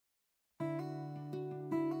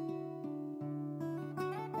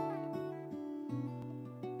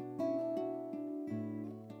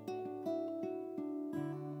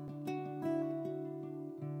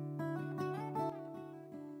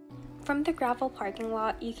From the gravel parking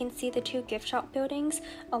lot, you can see the two gift shop buildings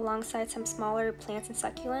alongside some smaller plants and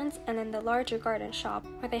succulents, and then the larger garden shop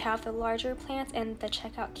where they have the larger plants and the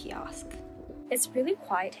checkout kiosk. It's really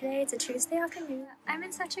quiet today. It's a Tuesday afternoon. I'm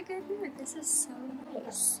in such a good mood. This is so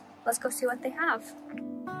nice. Let's go see what they have.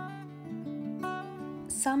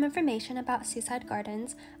 Some information about Seaside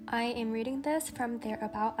Gardens. I am reading this from their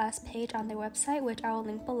About Us page on their website, which I will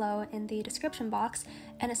link below in the description box,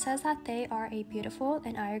 and it says that they are a beautiful,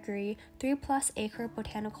 and I agree, 3+ acre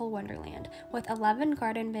botanical wonderland with 11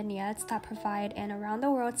 garden vignettes that provide an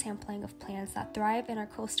around-the-world sampling of plants that thrive in our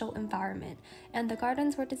coastal environment, and the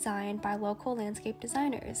gardens were designed by local landscape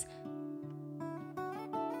designers.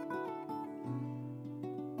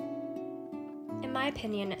 In my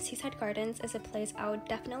opinion, Seaside Gardens is a place I would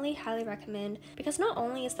definitely highly recommend because not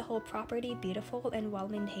only is the whole property beautiful and well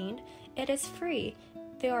maintained, it is free.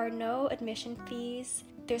 There are no admission fees,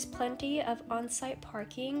 there's plenty of on-site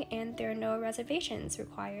parking, and there are no reservations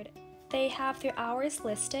required. They have their hours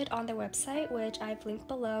listed on their website, which I've linked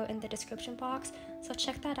below in the description box, so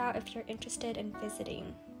check that out if you're interested in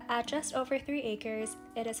visiting. At just over 3 acres,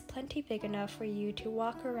 it is plenty big enough for you to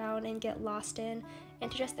walk around and get lost in,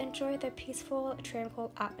 and to just enjoy the peaceful,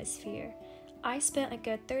 tranquil atmosphere. I spent a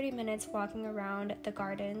good 30 minutes walking around the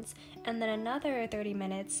gardens, and then another 30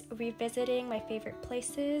 minutes revisiting my favorite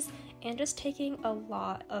places and just taking a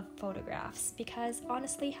lot of photographs, because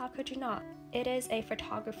honestly, how could you not? It is a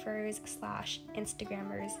photographer's /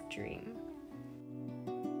 Instagrammer's dream.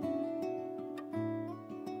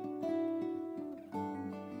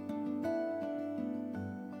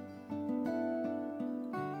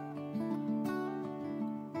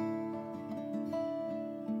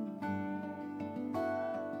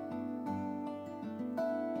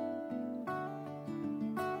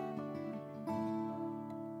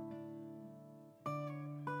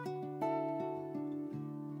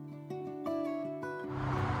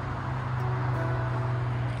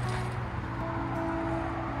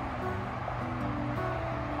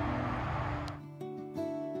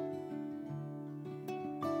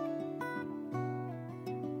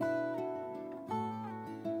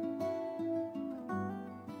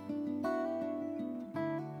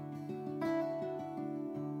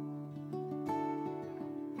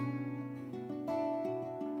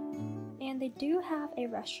 And they do have a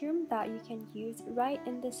restroom that you can use right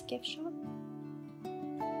in this gift shop.